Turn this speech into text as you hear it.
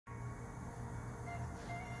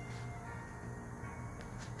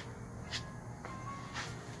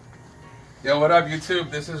Yo, what up YouTube?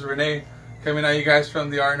 This is Renee coming at you guys from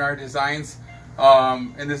the R&R Designs.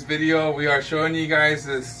 In this video we are showing you guys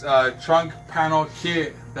this trunk panel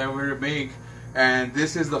kit that we're to make, and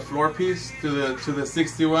this is the floor piece to the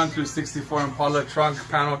 61 through 64 Impala trunk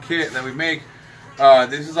panel kit that we make.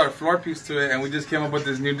 This is our floor piece to it, and we just came up with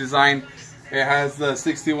this new design. It has the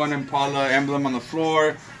 61 Impala emblem on the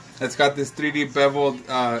floor. It's got this 3D beveled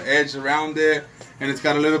edge around it, and it's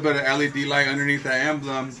got a little bit of LED light underneath that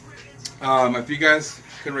emblem. If you guys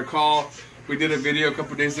can recall, we did a video a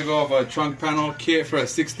couple days ago of a trunk panel kit for a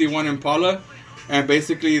 61 Impala, and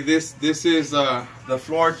basically this is the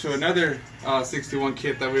floor to another 61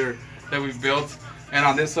 kit that we've built. And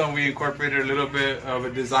on this one we incorporated a little bit of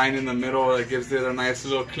a design in the middle that gives it a nice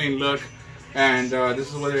little clean look, and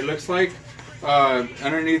this is what it looks like.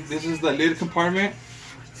 Underneath, this is the lid compartment.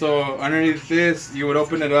 So underneath this, you would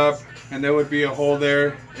open it up, and there would be a hole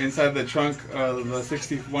there inside the trunk, the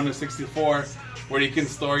 61 to 64, where you can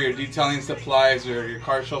store your detailing supplies or your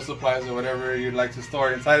car show supplies or whatever you'd like to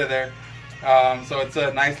store inside of there. So it's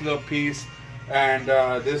a nice little piece, and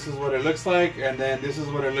this is what it looks like, and then this is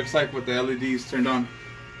what it looks like with the LEDs turned on.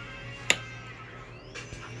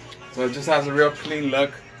 So it just has a real clean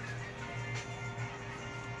look.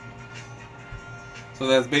 So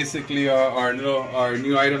that's basically our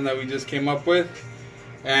new item that we just came up with.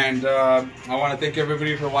 And I want to thank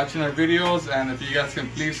everybody for watching our videos, and if you guys can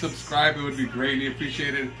please subscribe, it would be greatly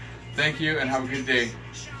appreciated. Thank you and have a good day.